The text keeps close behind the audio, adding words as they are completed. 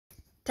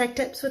Tech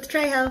Tips with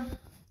Trejo.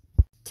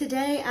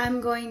 Today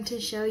I'm going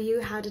to show you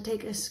how to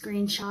take a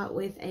screenshot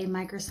with a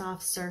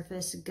Microsoft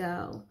Surface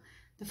Go.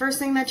 The first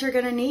thing that you're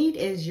going to need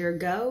is your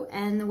Go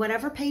and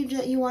whatever page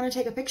that you want to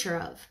take a picture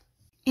of.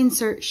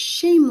 Insert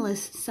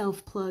shameless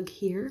self-plug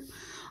here.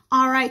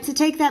 Alright, to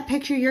take that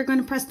picture, you're going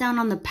to press down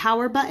on the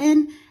power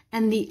button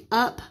and the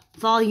up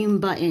volume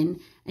button.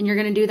 And you're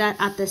going to do that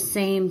at the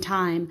same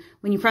time.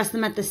 When you press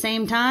them at the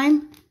same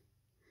time,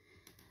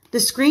 the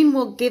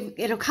screen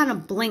it'll kind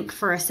of blink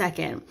for a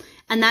second.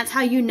 And that's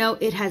how you know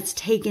it has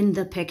taken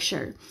the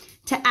picture.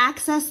 To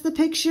access the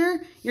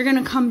picture, you're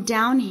going to come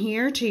down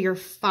here to your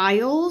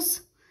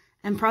files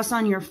and press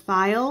on your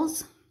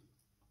files.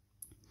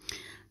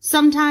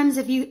 Sometimes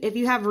if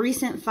you have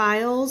recent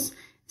files,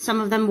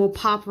 some of them will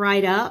pop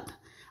right up.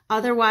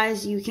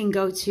 Otherwise, you can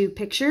go to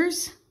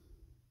pictures.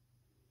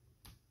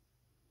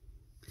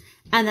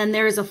 And then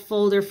there is a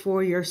folder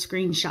for your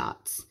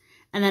screenshots.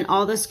 And then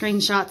all the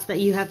screenshots that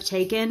you have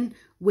taken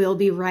will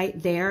be right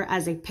there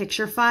as a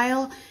picture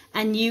file.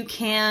 And you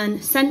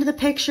can send the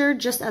picture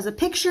just as a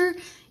picture.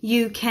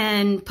 You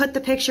can put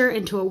the picture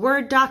into a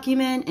Word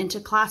document,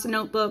 into class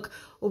notebook,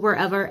 or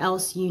wherever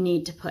else you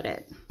need to put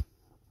it.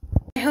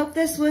 I hope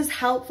this was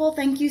helpful.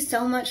 Thank you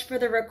so much for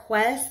the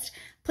request.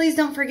 Please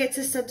don't forget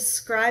to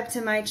subscribe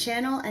to my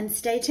channel and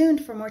stay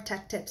tuned for more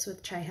tech tips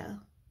with Trejo.